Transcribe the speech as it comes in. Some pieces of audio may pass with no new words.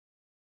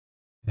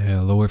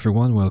Hello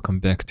everyone, welcome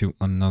back to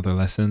another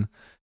lesson.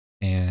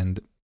 And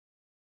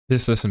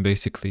this lesson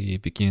basically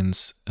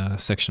begins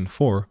section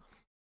 4,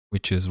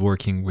 which is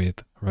working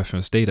with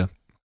reference data.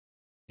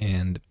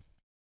 And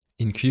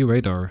in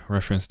QRadar,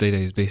 reference data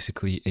is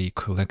basically a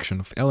collection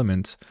of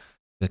elements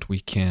that we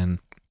can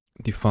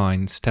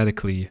define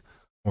statically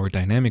or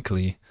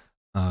dynamically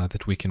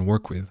that we can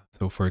work with.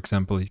 So for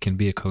example, it can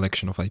be a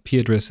collection of IP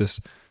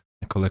addresses,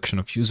 a collection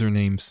of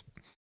usernames,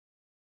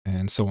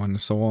 and so on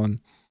and so on.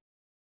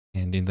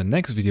 And in the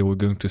next video, we're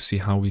going to see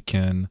how we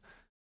can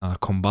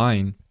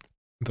combine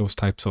those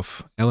types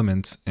of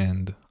elements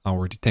and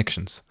our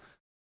detections,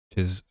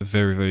 which is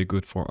very, very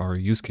good for our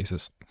use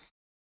cases.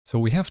 So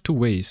we have two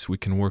ways we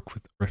can work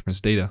with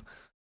reference data.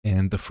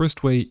 And the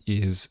first way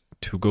is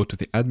to go to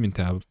the admin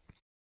tab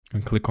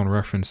and click on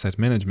reference set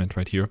management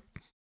right here.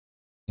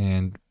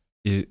 And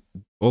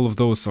all of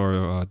those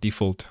are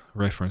default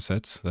reference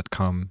sets that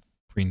come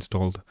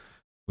pre-installed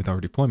with our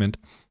deployment.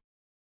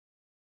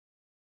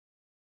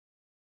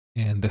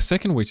 And the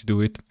second way to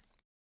do it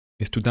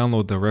is to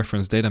download the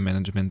reference data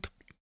management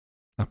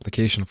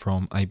application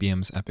from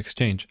IBM's App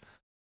Exchange.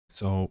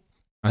 So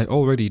I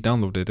already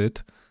downloaded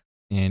it.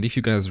 And if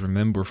you guys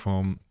remember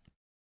from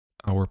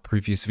our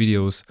previous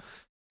videos,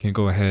 you can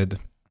go ahead,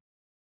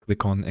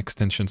 click on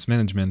Extensions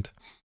Management,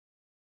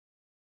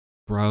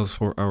 browse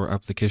for our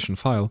application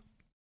file,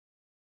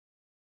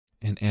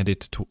 and add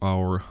it to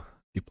our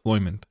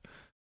deployment.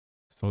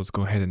 So let's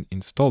go ahead and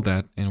install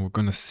that, and we're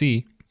going to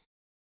see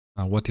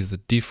what is the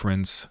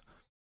difference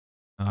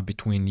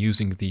between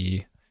using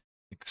the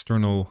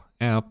external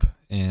app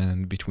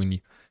and between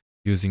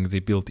using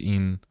the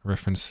built-in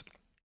reference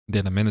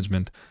data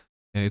management.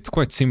 It's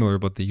quite similar,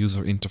 but the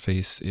user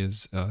interface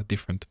is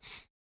different.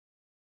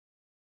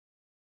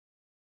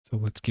 So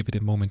let's give it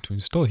a moment to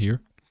install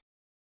here.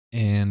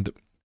 And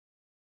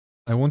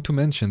I want to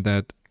mention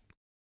that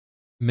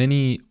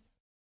many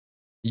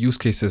use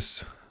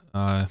cases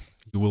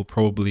you will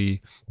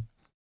probably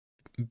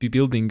be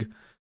building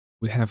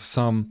will have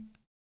some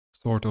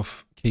sort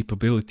of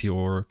capability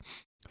or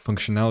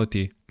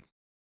functionality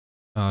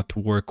to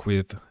work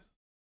with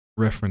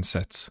reference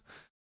sets.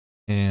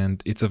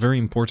 And it's a very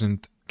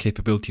important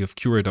capability of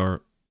QRadar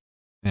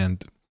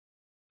and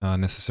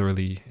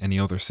necessarily any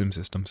other SIM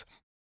systems.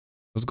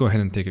 Let's go ahead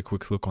and take a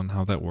quick look on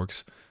how that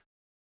works.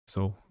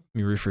 So let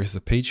me refresh the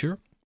page here.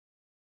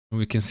 And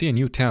we can see a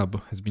new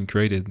tab has been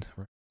created,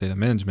 data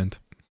management.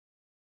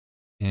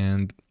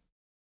 And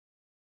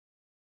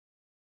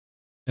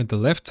at the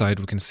left side,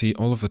 we can see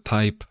all of the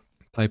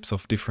types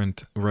of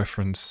different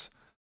reference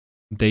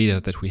data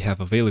that we have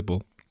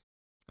available.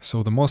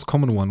 So the most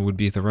common one would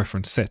be the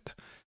reference set,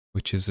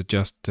 which is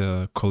just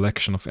a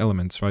collection of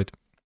elements, right?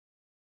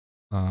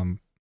 Can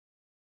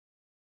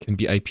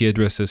be IP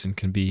addresses, and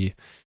can be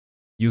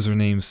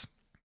usernames,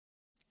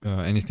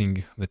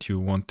 anything that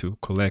you want to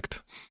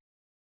collect.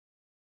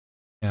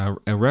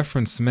 A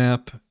reference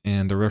map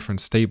and a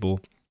reference table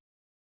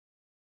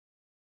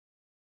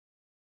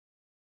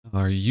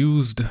are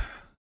used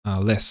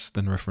less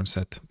than reference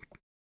set.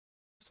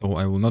 So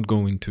I will not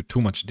go into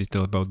too much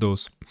detail about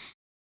those.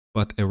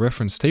 But a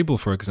reference table,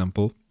 for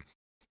example,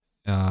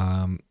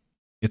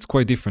 it's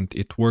quite different.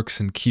 It works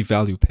in key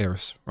value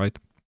pairs, right?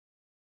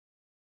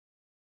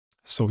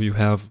 So you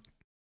have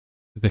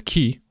the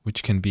key,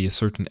 which can be a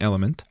certain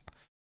element.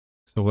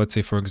 So let's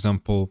say, for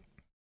example,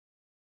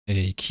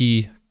 a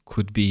key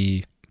could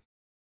be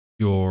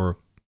your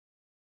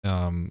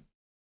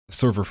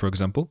server, for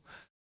example.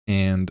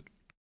 And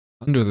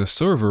under the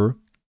server,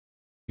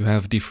 you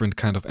have different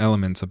kind of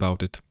elements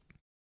about it.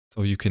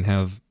 So you can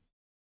have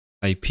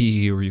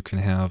IP, or you can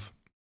have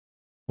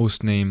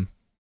host name.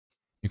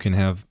 You can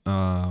have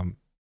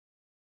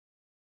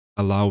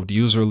allowed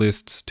user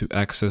lists to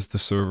access the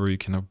server. You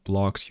can have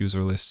blocked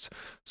user lists.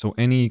 So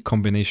any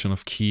combination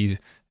of keys,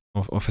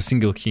 of a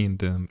single key in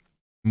the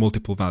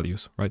multiple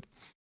values, right?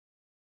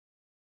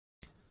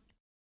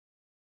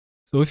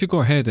 So if you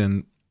go ahead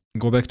and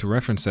go back to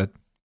reference set,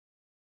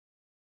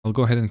 I'll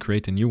go ahead and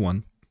create a new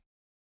one.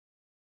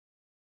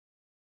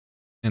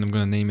 And I'm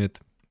going to name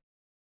it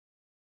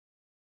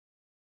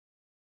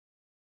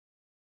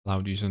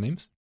allowed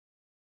usernames.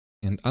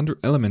 And under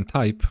element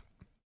type,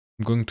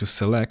 I'm going to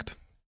select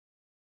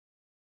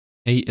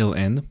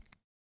ALN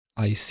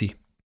IC,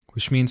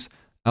 which means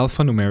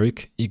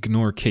alphanumeric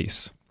ignore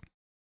case.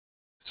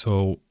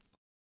 So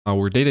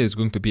our data is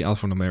going to be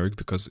alphanumeric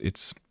because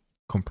it's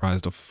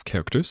comprised of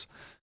characters,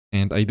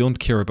 and I don't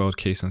care about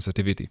case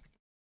sensitivity.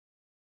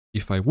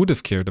 If I would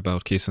have cared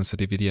about case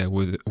sensitivity, I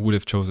would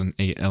have chosen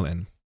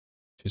ALN,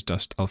 which is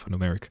just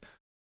alphanumeric.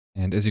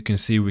 And as you can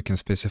see, we can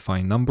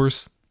specify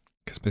numbers,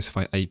 can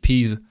specify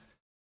IPs,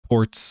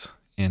 ports,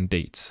 and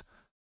dates.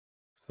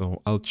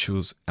 So I'll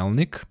choose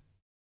alnic.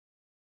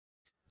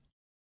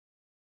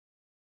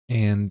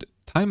 And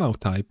timeout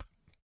type,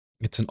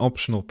 it's an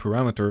optional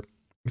parameter.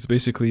 It's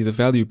basically the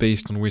value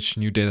based on which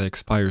new data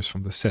expires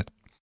from the set.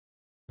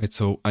 Right,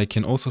 so I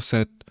can also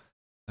set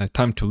a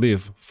time to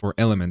live for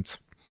elements.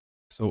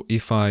 So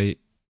if I,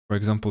 for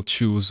example,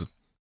 choose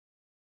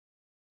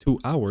 2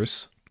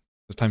 hours,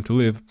 as time to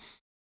live,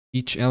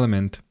 each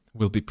element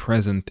will be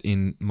present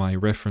in my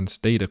reference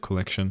data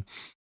collection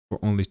for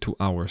only 2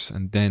 hours,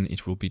 and then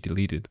it will be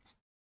deleted.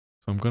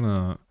 So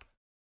I'm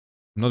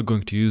not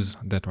going to use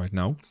that right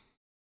now.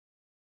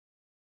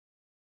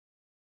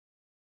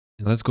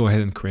 And let's go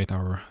ahead and create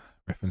our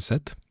reference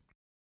set.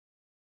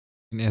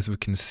 And as we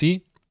can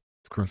see,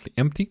 it's currently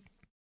empty.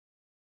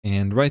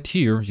 And right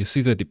here, you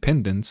see the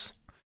dependents,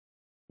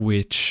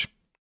 which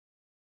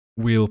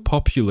will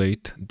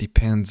populate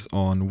depends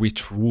on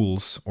which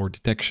rules or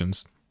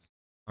detections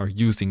are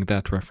using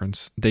that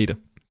reference data.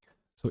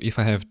 So if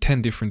I have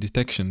 10 different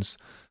detections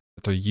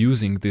that are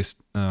using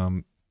this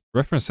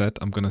reference set,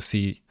 I'm going to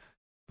see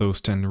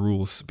those 10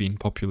 rules being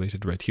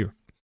populated right here.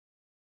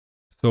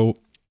 So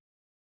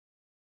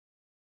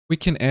we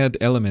can add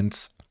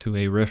elements to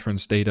a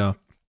reference data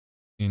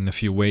in a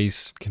few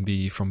ways. It can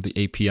be from the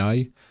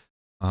API,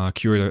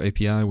 Curator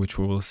API, which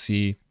we will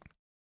see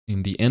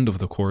in the end of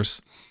the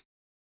course.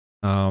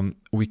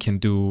 We can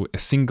do a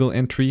single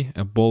entry,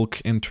 a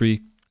bulk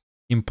entry,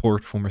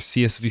 import from a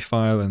CSV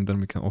file, and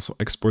then we can also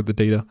export the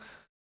data.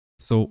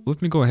 So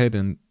let me go ahead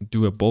and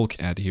do a bulk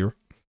add here.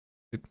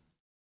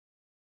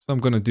 So I'm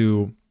going to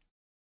do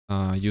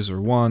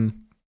user1,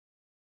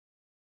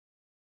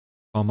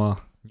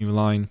 comma, new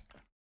line,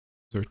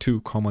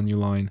 user2, comma, new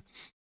line,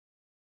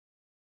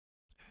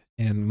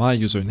 and my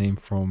username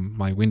from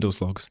my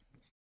Windows logs.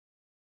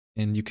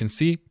 And you can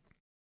see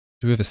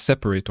we have a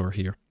separator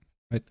here,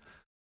 right?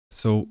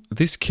 So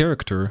this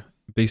character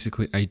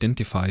basically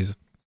identifies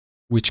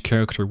which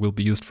character will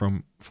be used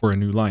for a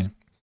new line.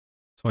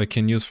 So I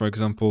can use, for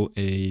example,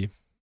 a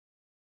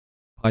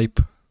pipe,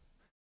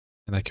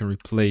 and I can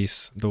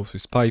replace those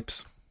with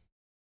pipes.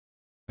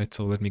 Right,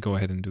 so let me go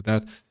ahead and do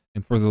that.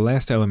 And for the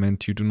last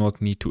element, you do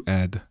not need to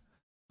add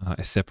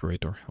a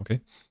separator, okay?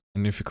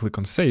 And if you click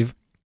on save,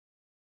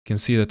 you can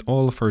see that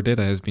all of our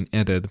data has been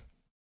added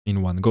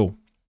in one go.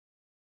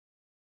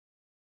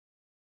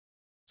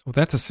 So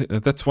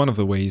that's one of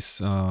the ways,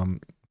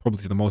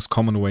 probably the most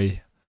common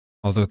way,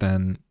 other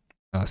than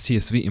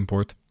CSV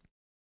import,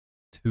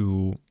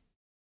 to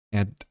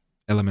add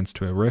elements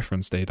to a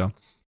reference data.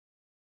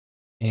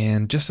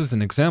 And just as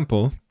an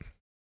example, I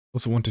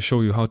also want to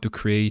show you how to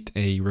create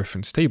a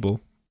reference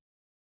table.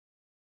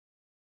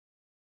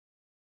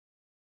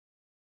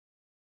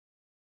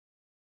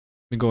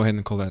 Let me go ahead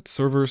and call that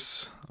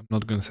servers. I'm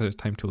not going to set a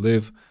time to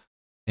live.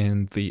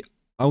 And the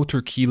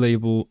outer key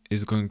label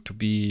is going to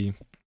be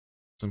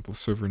simple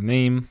server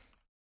name.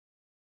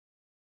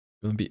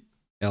 It's going to be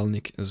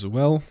elnick as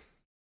well.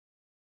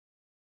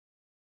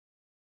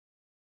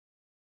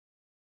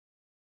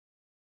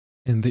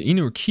 And the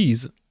inner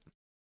keys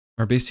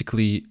are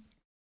basically,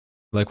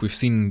 like we've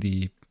seen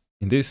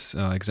in this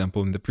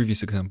example, in the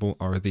previous example,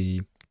 are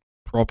the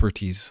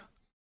properties.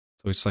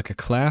 So it's like a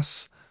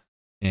class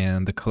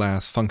and the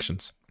class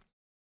functions.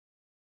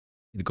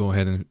 You go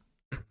ahead and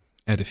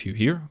add a few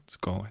here. Let's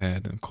go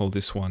ahead and call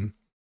this one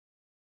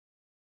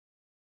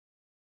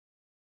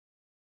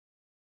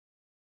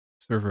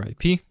server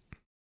IP.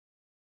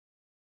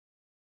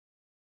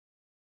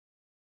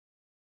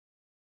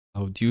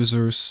 Load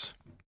users.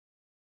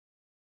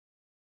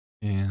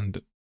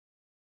 And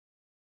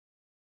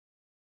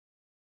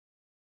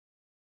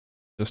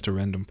just a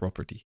random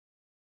property.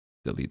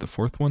 Delete the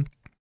fourth one.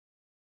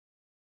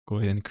 Go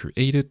ahead and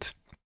create it.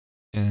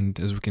 And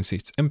as we can see,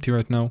 it's empty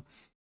right now.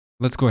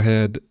 Let's go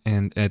ahead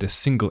and add a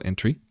single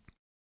entry.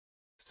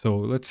 So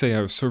let's say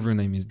our server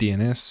name is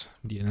DNS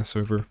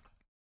server.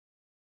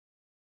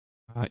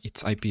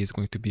 Its IP is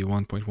going to be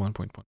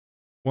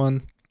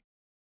 1.1.1.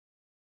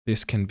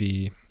 This can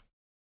be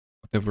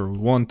whatever we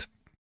want.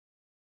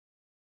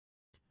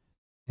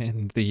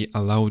 And the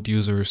allowed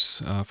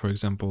users, for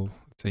example,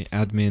 let's say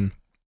admin,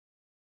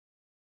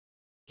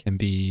 can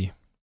be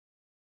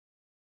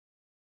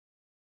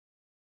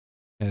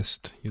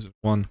test user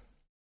 1.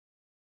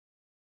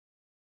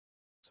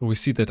 So we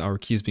see that our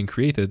key is being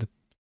created.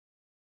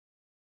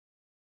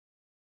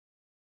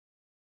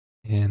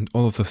 And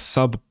all of the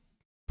sub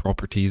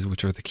properties,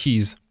 which are the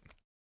keys,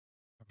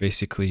 are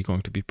basically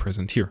going to be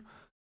present here.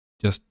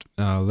 Just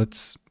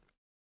let's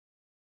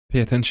pay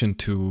attention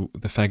to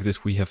the fact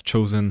that we have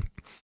chosen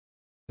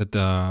that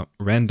the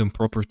random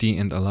property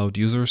and allowed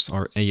users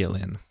are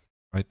ALN,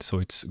 right? So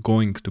it's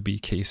going to be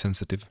case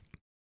sensitive.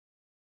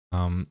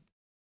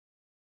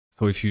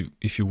 So if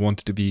you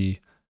want it to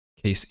be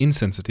case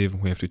insensitive,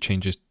 we have to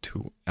change it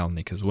to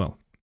elnick as well,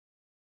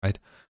 right?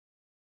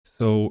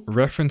 So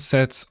reference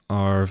sets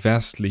are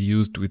vastly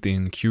used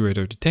within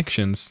curator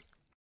detections,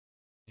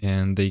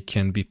 and they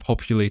can be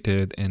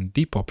populated and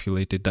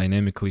depopulated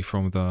dynamically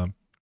from the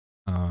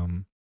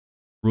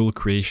rule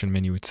creation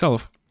menu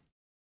itself.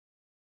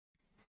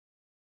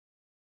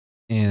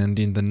 And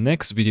in the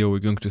next video, we're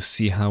going to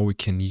see how we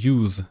can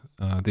use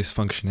this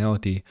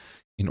functionality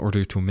in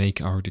order to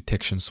make our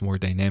detections more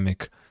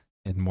dynamic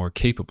and more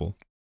capable.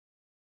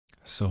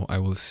 So I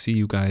will see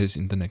you guys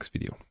in the next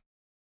video.